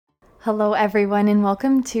Hello, everyone, and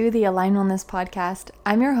welcome to the Align Wellness Podcast.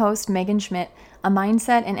 I'm your host, Megan Schmidt, a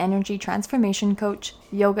mindset and energy transformation coach,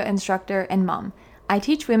 yoga instructor, and mom. I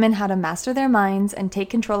teach women how to master their minds and take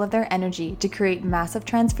control of their energy to create massive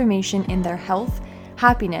transformation in their health,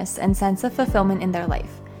 happiness, and sense of fulfillment in their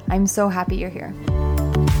life. I'm so happy you're here.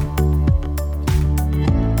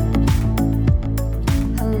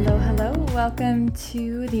 Welcome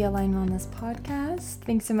to the Align Wellness Podcast.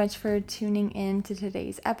 Thanks so much for tuning in to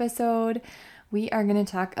today's episode. We are going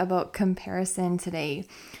to talk about comparison today.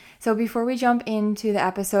 So before we jump into the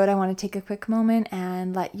episode, I want to take a quick moment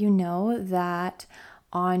and let you know that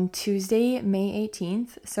on Tuesday, May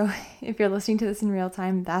 18th, so if you're listening to this in real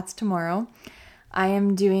time, that's tomorrow, I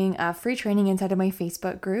am doing a free training inside of my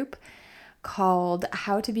Facebook group called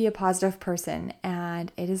How to Be a Positive Person,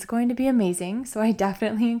 and it is going to be amazing. So I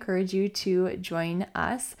definitely encourage you to join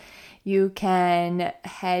us. You can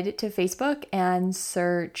head to Facebook and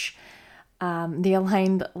search the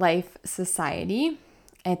Aligned Life Society.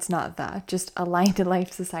 It's not just Aligned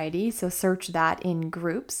Life Society. So search that in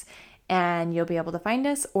groups and you'll be able to find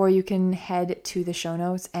us, or you can head to the show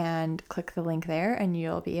notes and click the link there and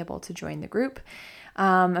you'll be able to join the group.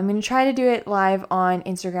 I'm going to try to do it live on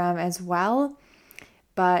Instagram as well,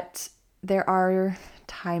 but there are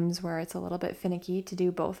times where it's a little bit finicky to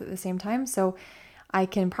do both at the same time. So I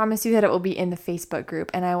can promise you that it will be in the Facebook group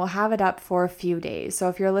and I will have it up for a few days. So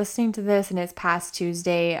if you're listening to this and it's past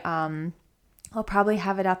Tuesday, I'll probably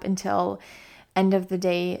have it up until end of the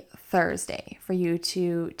day Thursday for you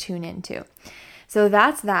to tune into. So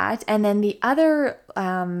that's that. And then the other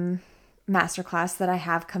masterclass that I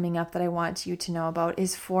have coming up that I want you to know about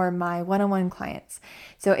is for my one-on-one clients.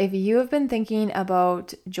 So if you have been thinking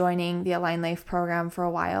about joining the Align Life program for a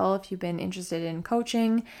while, if you've been interested in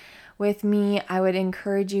coaching with me, I would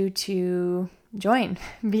encourage you to join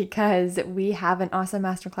because we have an awesome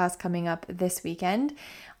masterclass coming up this weekend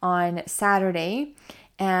on Saturday,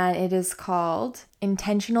 and it is called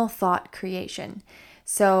Intentional Thought Creation.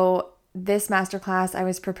 So this masterclass, I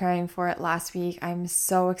was preparing for it last week. I'm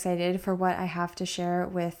so excited for what I have to share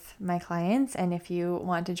with my clients. And if you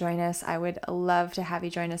want to join us, I would love to have you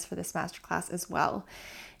join us for this masterclass as well.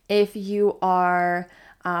 If you are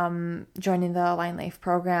joining the Align Life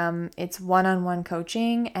program, it's one-on-one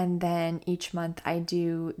coaching. And then each month I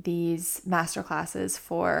do these masterclasses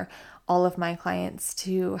for all of my clients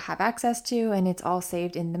to have access to, and it's all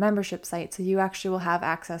saved in the membership site. So you actually will have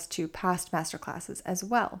access to past masterclasses as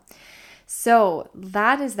well. So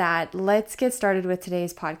that is that. Let's get started with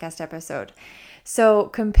today's podcast episode. So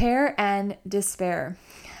compare and despair.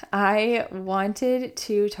 I wanted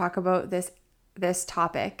to talk about this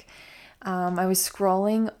topic. I was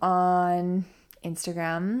scrolling on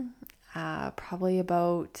Instagram probably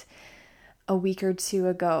about a week or two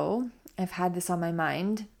ago. I've had this on my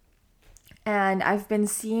mind. And I've been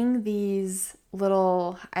seeing these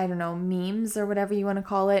little, memes or whatever you want to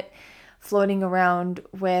call it, floating around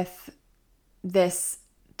with this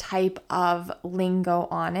type of lingo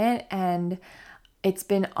on it. And it's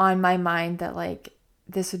been on my mind that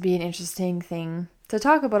this would be an interesting thing to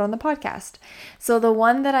talk about on the podcast. So the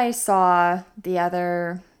one that I saw the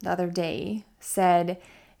other day said,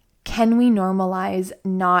 "Can we normalize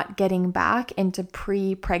not getting back into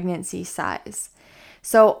pre-pregnancy size?"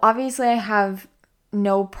 So obviously I have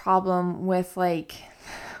no problem with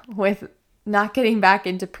not getting back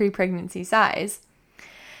into pre-pregnancy size.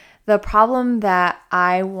 The problem that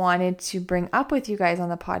I wanted to bring up with you guys on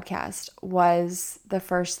the podcast was the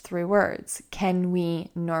first three words: can we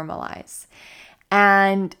normalize?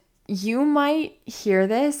 And you might hear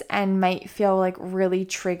this and might feel really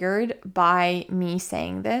triggered by me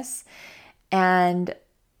saying this and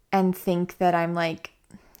think that I'm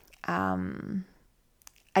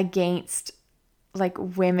against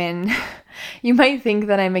women. You might think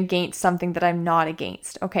that I'm against something that I'm not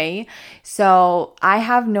against, okay? So I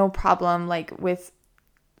have no problem with,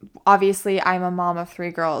 obviously I'm a mom of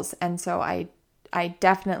 3 girls, and so I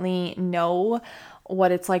definitely know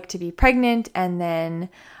what it's like to be pregnant and then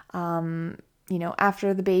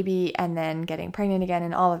after the baby and then getting pregnant again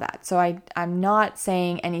and all of that. So I'm not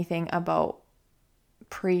saying anything about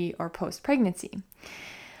pre or post pregnancy.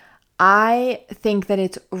 I think that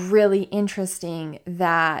it's really interesting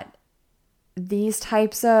that these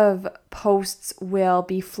types of posts will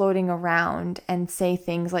be floating around and say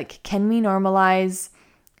things like, can we normalize,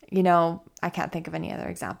 I can't think of any other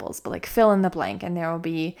examples, but fill in the blank, and there'll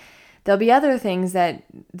be other things that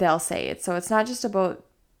they'll say it. So it's not just about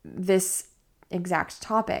this exact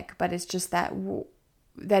topic, but it's just that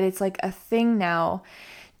it's a thing now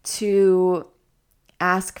to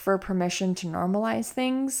ask for permission to normalize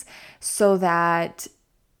things so that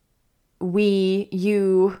we,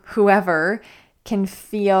 you, whoever can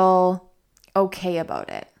feel okay about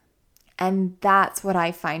it. And that's what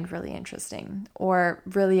I find really interesting or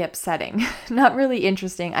really upsetting. Not really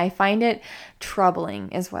interesting. I find it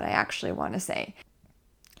troubling is what I actually want to say.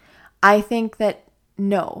 I think that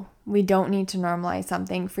no, we don't need to normalize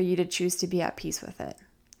something for you to choose to be at peace with it.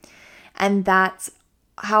 And that's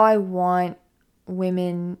how I want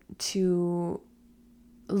women to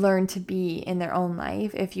learn to be in their own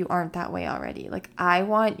life if you aren't that way already. Like, I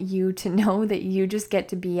want you to know that you just get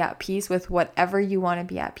to be at peace with whatever you want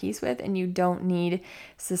to be at peace with, and you don't need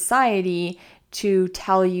society to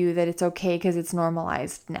tell you that it's okay because it's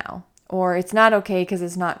normalized now, or it's not okay because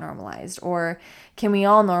it's not normalized, or can we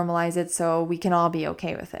all normalize it so we can all be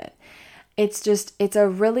okay with it? It's a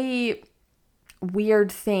really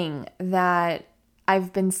weird thing that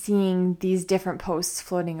I've been seeing these different posts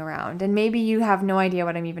floating around, and maybe you have no idea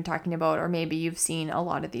what I'm even talking about, or maybe you've seen a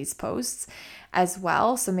lot of these posts as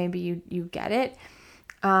well, so maybe you get it.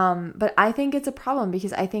 But I think it's a problem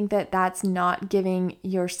because I think that that's not giving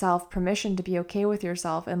yourself permission to be okay with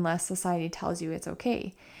yourself unless society tells you it's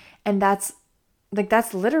okay. And that's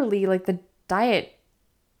literally like the diet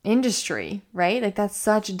industry, right? Like, that's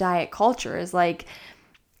such diet culture, is like,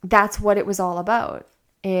 that's what it was all about,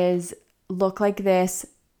 is look like this,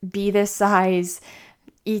 be this size,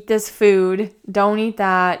 eat this food, don't eat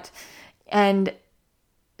that. And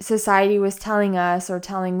society was telling us, or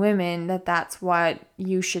telling women, that that's what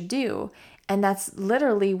you should do. And that's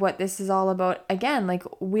literally what this is all about. Again, like,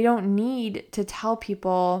 we don't need to tell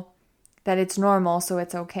people that it's normal, so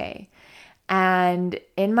it's okay. And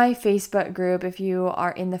in my Facebook group, if you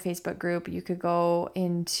are in the Facebook group, you could go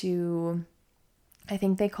into, I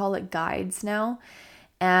think they call it guides now,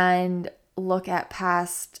 and look at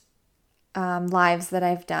past lives that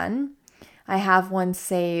I've done. I have one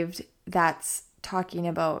saved that's talking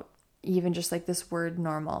about even just like this word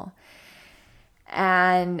normal,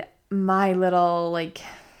 and my little like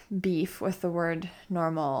beef with the word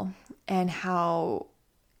normal, and how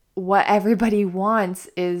what everybody wants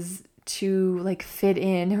is to like fit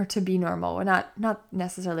in or to be normal. Not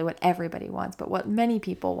necessarily what everybody wants, but what many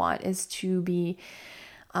people want is to be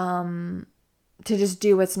to just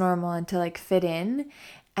do what's normal and to like fit in.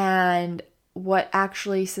 And what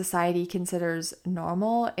actually society considers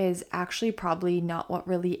normal is actually probably not what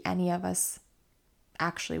really any of us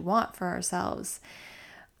actually want for ourselves.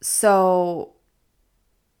 So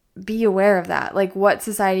be aware of that. Like, what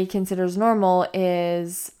society considers normal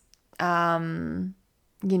is,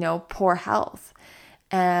 poor health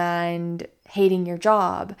and hating your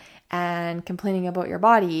job and complaining about your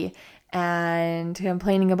body and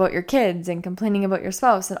complaining about your kids and complaining about your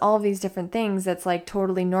spouse and all of these different things that's like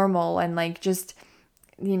totally normal. And like, just,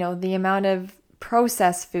 the amount of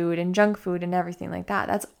processed food and junk food and everything like that,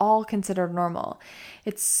 that's all considered normal.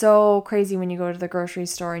 It's so crazy when you go to the grocery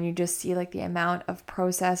store and you just see like the amount of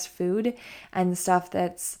processed food and stuff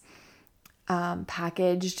that's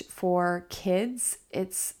packaged for kids.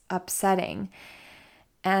 It's upsetting.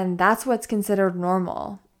 And that's what's considered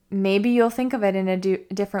normal. Maybe you'll think of it in a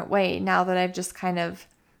different way now that I've just kind of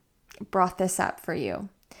brought this up for you.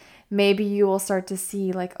 Maybe you will start to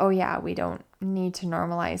see like, oh yeah, we don't need to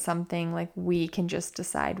normalize something. Like, we can just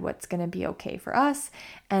decide what's going to be okay for us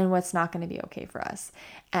and what's not going to be okay for us.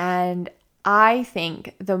 And I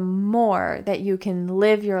think the more that you can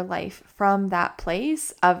live your life from that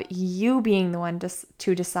place of you being the one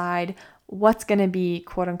to decide what's going to be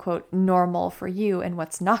quote unquote normal for you and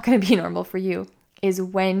what's not going to be normal for you, is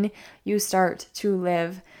when you start to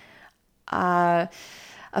live a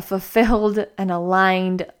fulfilled and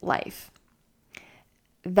aligned life.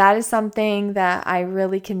 That is something that I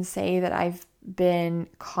really can say that I've been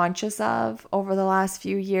conscious of over the last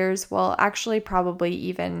few years. Well, actually, probably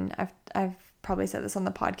even, I've probably said this on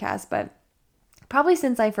the podcast, but probably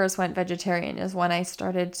since I first went vegetarian is when I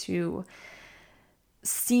started to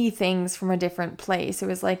see things from a different place. It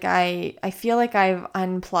was like I feel like I've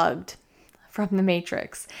unplugged from the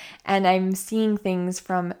matrix and I'm seeing things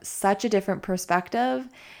from such a different perspective.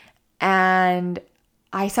 And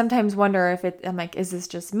I sometimes wonder if I'm like, is this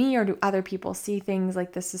just me, or do other people see things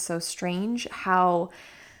like this is so strange how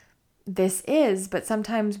this is? But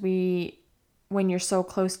sometimes when you're so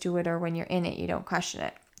close to it or when you're in it, you don't question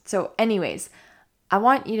it. So anyways, I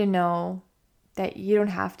want you to know that you don't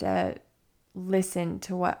have to listen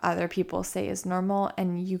to what other people say is normal,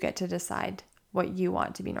 and you get to decide what you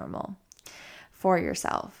want to be normal for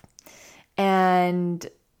yourself. And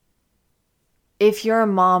if you're a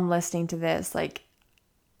mom listening to this, like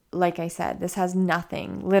I said, this has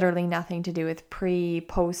literally nothing to do with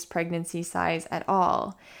post pregnancy size at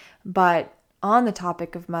all. But on the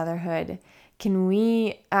topic of motherhood, can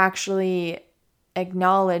we actually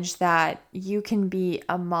acknowledge that you can be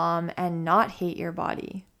a mom and not hate your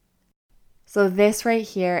body? So this right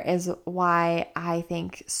here is why I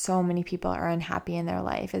think so many people are unhappy in their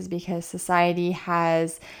life, is because society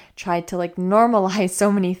has tried to normalize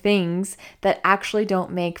so many things that actually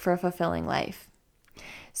don't make for a fulfilling life.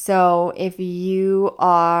 So if you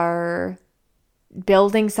are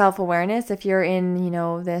building self-awareness, if you're in,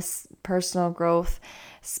 this personal growth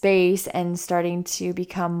space and starting to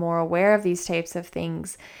become more aware of these types of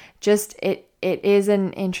things, just it is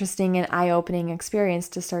an interesting and eye-opening experience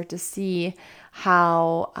to start to see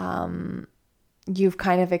how you've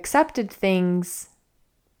kind of accepted things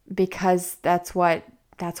because that's what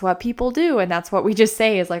people do, and that's what we just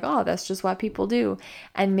say is oh, that's just what people do,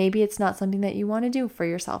 and maybe it's not something that you want to do for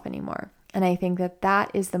yourself anymore. And I think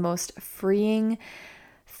that is the most freeing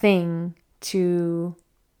thing to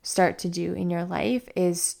start to do in your life,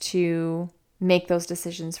 is to make those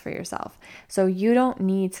decisions for yourself. So you don't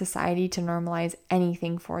need society to normalize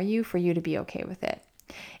anything for you to be okay with it.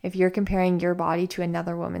 If you're comparing your body to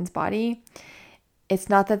another woman's body, it's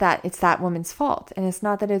not that it's that woman's fault, and it's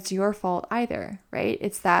not that it's your fault either, right?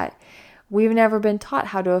 It's that we've never been taught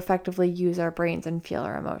how to effectively use our brains and feel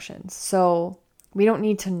our emotions. So we don't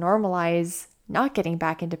need to normalize not getting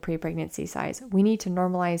back into pre-pregnancy size. We need to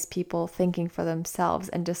normalize people thinking for themselves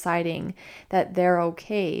and deciding that they're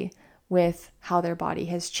okay with how their body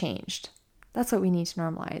has changed. That's what we need to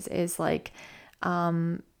normalize, is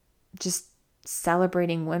just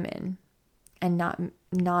celebrating women and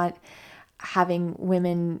not having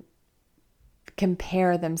women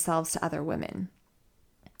compare themselves to other women.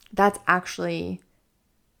 That's actually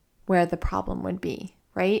where the problem would be,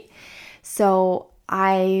 right? So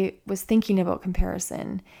I was thinking about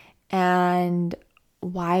comparison and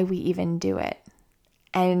why we even do it.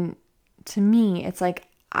 And to me, it's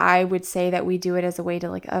I would say that we do it as a way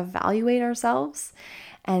to evaluate ourselves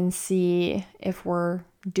and see if we're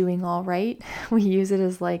doing all right. We use it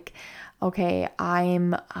as okay,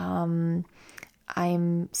 I'm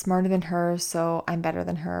smarter than her, so I'm better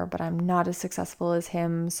than her, but I'm not as successful as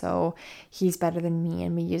him, so he's better than me.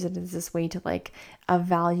 And we use it as this way to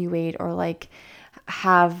evaluate or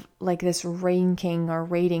have this ranking or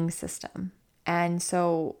rating system. And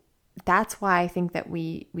so that's why I think that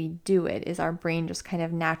we do it, is our brain just kind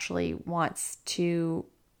of naturally wants to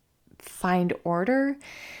find order,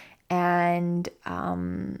 and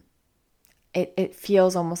it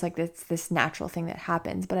feels almost like it's this natural thing that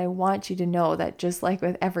happens. But I want you to know that just like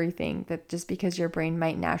with everything, that just because your brain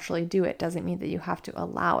might naturally do it doesn't mean that you have to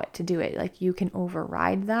allow it to do it. You can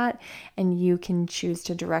override that, and you can choose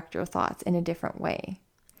to direct your thoughts in a different way.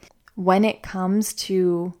 When it comes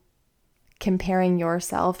to comparing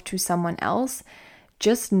yourself to someone else,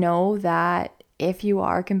 just know that if you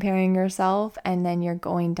are comparing yourself and then you're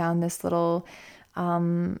going down this little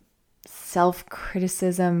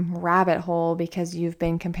self-criticism rabbit hole because you've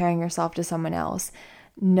been comparing yourself to someone else,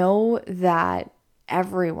 know that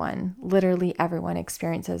everyone, literally everyone,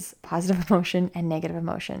 experiences positive emotion and negative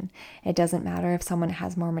emotion. It doesn't matter if someone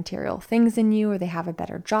has more material things than you, or they have a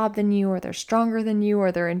better job than you, or they're stronger than you,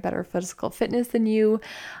 or they're in better physical fitness than you.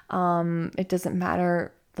 It doesn't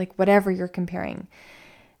matter, whatever you're comparing.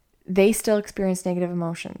 They still experience negative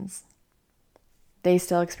emotions. They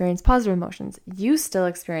still experience positive emotions. You still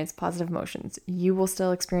experience positive emotions. You will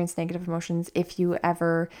still experience negative emotions if you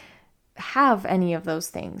ever have any of those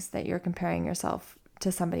things that you're comparing yourself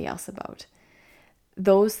to somebody else about.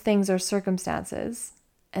 Those things are circumstances,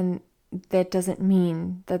 and that doesn't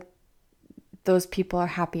mean that those people are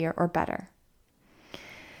happier or better.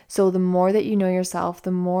 So the more that you know yourself,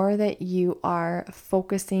 the more that you are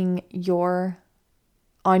focusing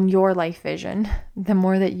on your life vision, the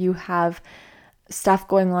more that you have stuff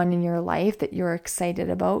going on in your life that you're excited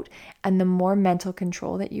about, and the more mental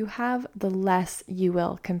control that you have, the less you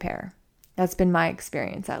will compare. That's been my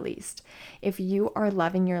experience, at least. If you are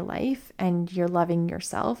loving your life and you're loving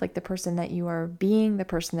yourself, the person that you are being, the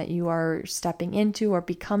person that you are stepping into or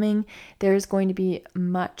becoming, there's going to be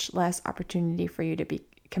much less opportunity for you to be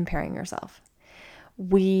comparing yourself.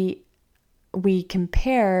 We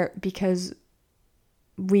compare because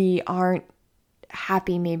we aren't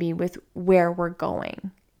happy maybe with where we're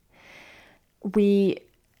going.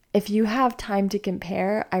 If you have time to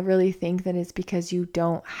compare, I really think that it's because you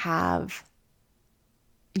don't have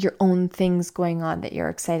your own things going on that you're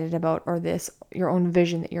excited about, or your own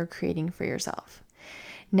vision that you're creating for yourself.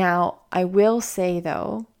 Now, I will say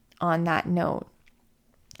though, on that note,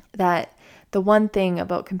 that the one thing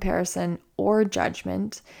about comparison or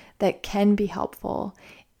judgment that can be helpful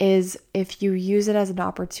is if you use it as an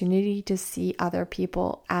opportunity to see other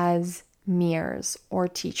people as mirrors or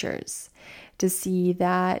teachers, to see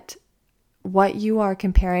that what you are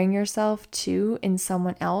comparing yourself to in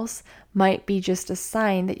someone else might be just a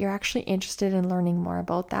sign that you're actually interested in learning more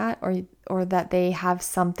about that, or that they have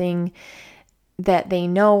something that they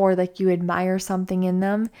know, or like you admire something in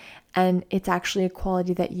them, and it's actually a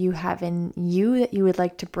quality that you have in you that you would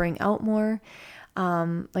like to bring out more.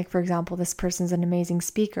 Like for example, this person's an amazing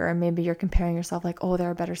speaker, and maybe you're comparing yourself like, oh,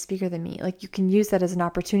 they're a better speaker than me. Like you can use that as an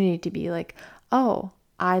opportunity to be like, oh,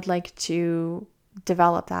 I'd like to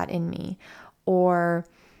develop that in me. Or,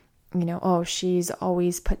 oh, she's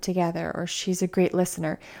always put together, or she's a great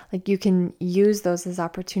listener. Like you can use those as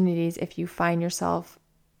opportunities if you find yourself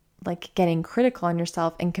like getting critical on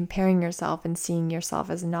yourself and comparing yourself and seeing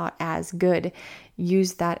yourself as not as good.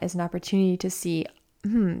 Use that as an opportunity to see,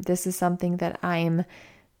 this is something that I'm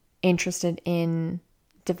interested in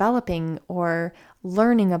developing or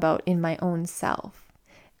learning about in my own self.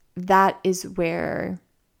 That is where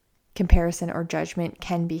comparison or judgment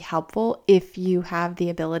can be helpful if you have the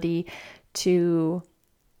ability to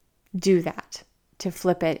do that, to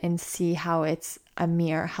flip it and see how it's a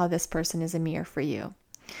mirror, how this person is a mirror for you.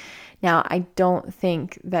 Now, I don't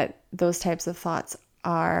think that those types of thoughts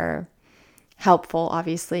are helpful,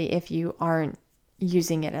 obviously, if you aren't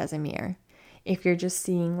using it as a mirror. If you're just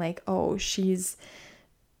seeing like, oh, she's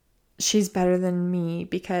better than me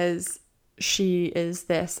because she is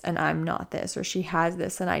this and I'm not this, or she has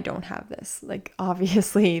this and I don't have this. Like,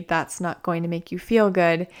 obviously, that's not going to make you feel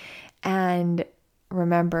good. And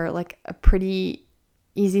remember, like a pretty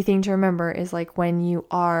easy thing to remember is like when you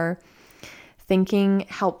are thinking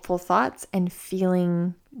helpful thoughts and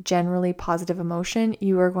feeling generally positive emotion,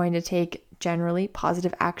 you are going to take generally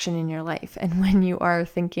positive action in your life. And when you are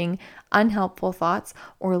thinking unhelpful thoughts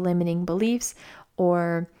or limiting beliefs,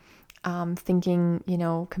 or thinking,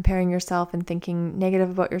 comparing yourself and thinking negative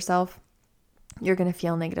about yourself, you're going to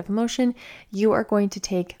feel negative emotion. You are going to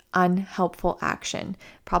take unhelpful action,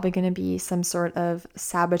 probably going to be some sort of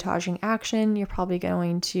sabotaging action. You're probably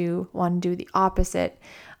going to want to do the opposite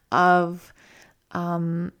of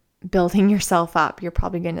building yourself up. You're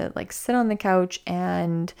probably going to like sit on the couch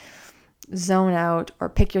and zone out, or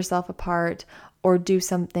pick yourself apart, or do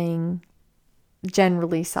something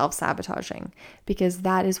generally self-sabotaging, because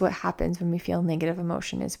that is what happens when we feel negative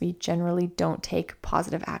emotion, is we generally don't take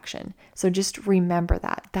positive action. So just remember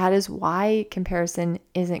that. That is why comparison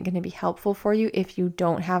isn't going to be helpful for you if you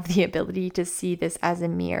don't have the ability to see this as a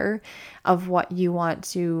mirror of what you want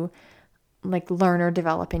to like learn or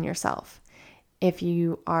develop in yourself. If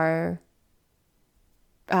you are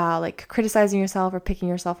like criticizing yourself or picking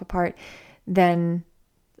yourself apart, then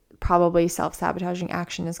probably self-sabotaging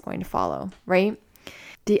action is going to follow, right?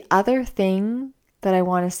 The other thing that I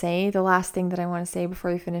want to say, the last thing that I want to say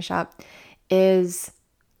before we finish up is,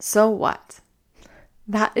 so what?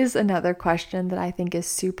 That is another question that I think is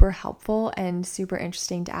super helpful and super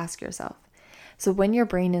interesting to ask yourself. So when your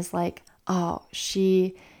brain is like, oh,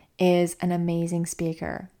 she is an amazing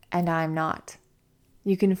speaker and I'm not,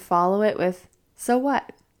 you can follow it with, so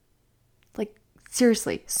what? Like,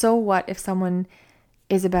 seriously, so what if someone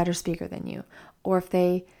is a better speaker than you, or if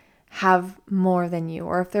they have more than you,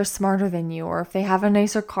 or if they're smarter than you, or if they have a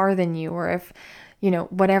nicer car than you, or if,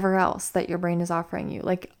 whatever else that your brain is offering you.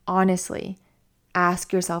 Like, honestly,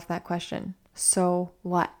 ask yourself that question. So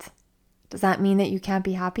what? Does that mean that you can't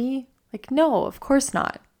be happy? Like, no, of course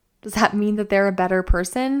not. Does that mean that they're a better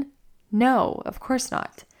person? No, of course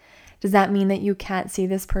not. Does that mean that you can't see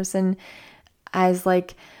this person as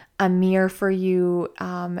like a mirror for you,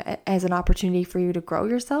 as an opportunity for you to grow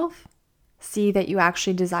yourself? See that you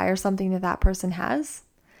actually desire something that that person has?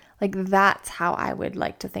 Like, that's how I would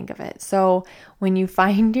like to think of it. So when you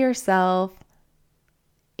find yourself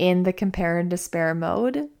in the compare and despair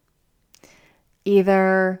mode,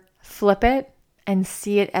 either flip it and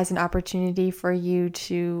see it as an opportunity for you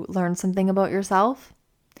to learn something about yourself,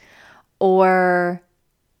 or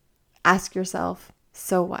ask yourself,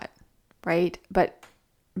 so what, right? But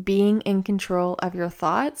being in control of your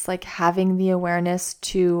thoughts, like having the awareness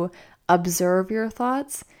to observe your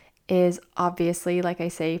thoughts, is obviously, like I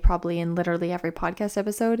say, probably in literally every podcast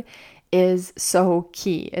episode, is so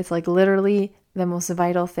key. It's like literally the most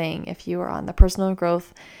vital thing. If you are on the personal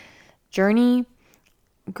growth journey,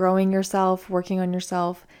 growing yourself, working on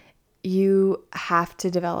yourself, you have to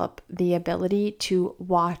develop the ability to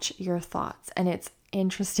watch your thoughts. And it's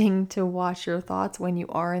interesting to watch your thoughts when you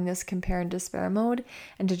are in this compare and despair mode,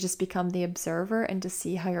 and to just become the observer and to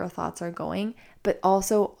see how your thoughts are going, but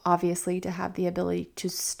also obviously to have the ability to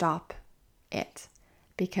stop it,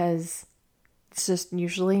 because It's just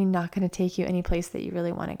usually not going to take you any place that you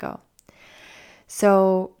really want to go.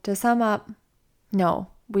 So to sum up, no,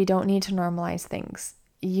 we don't need to normalize things.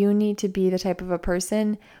 You need to be the type of a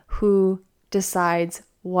person who decides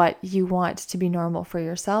what you want to be normal for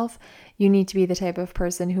yourself. You need to be the type of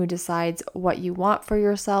person who decides what you want for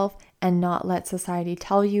yourself and not let society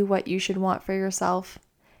tell you what you should want for yourself.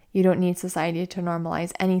 You don't need society to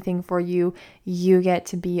normalize anything for you. You get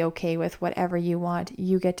to be okay with whatever you want.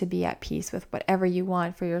 You get to be at peace with whatever you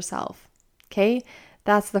want for yourself. Okay?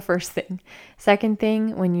 That's the first thing. Second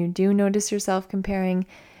thing, when you do notice yourself comparing,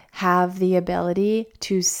 have the ability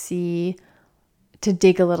to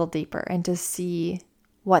dig a little deeper and to see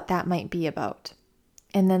what that might be about.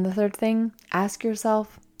 And then the third thing, ask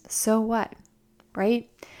yourself, so what, right?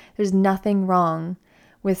 There's nothing wrong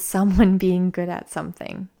with someone being good at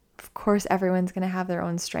something. Of course, everyone's going to have their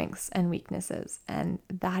own strengths and weaknesses, and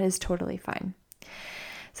that is totally fine.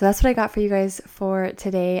 So that's what I got for you guys for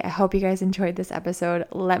today. I hope you guys enjoyed this episode.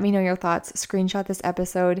 Let me know your thoughts. Screenshot this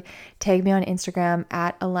episode. Tag me on Instagram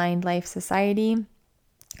at Aligned Life Society.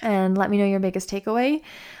 And let me know your biggest takeaway.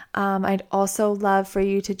 I'd also love for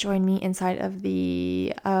you to join me inside of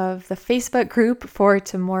the Facebook group for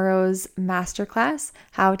tomorrow's masterclass,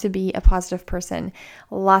 How to Be a Positive Person.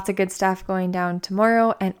 Lots of good stuff going down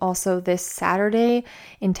tomorrow and also this Saturday,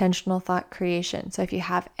 Intentional Thought Creation. So if you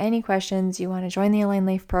have any questions, you want to join the Aligned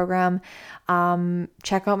Life program,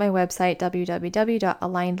 check out my website,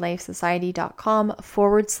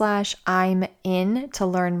 www.alignedlifesociety.com/I'm in to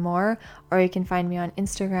learn more, or you can find me on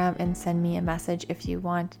Instagram and send me a message if you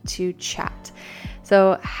want to chat.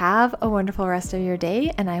 So have a wonderful rest of your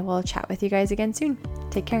day, and I will chat with you guys again soon.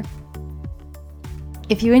 Take care.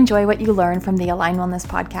 If you enjoy what you learn from the Aligned Wellness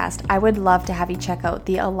podcast, I would love to have you check out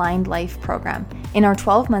the Aligned Life program. In our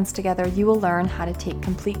 12 months together, you will learn how to take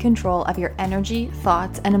complete control of your energy,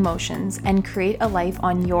 thoughts, and emotions and create a life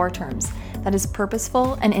on your terms that is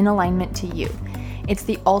purposeful and in alignment to you. It's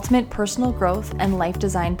the ultimate personal growth and life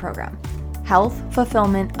design program. Health,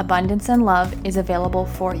 fulfillment, abundance, and love is available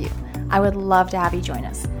for you. I would love to have you join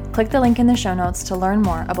us. Click the link in the show notes to learn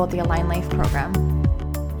more about the Aligned Life program.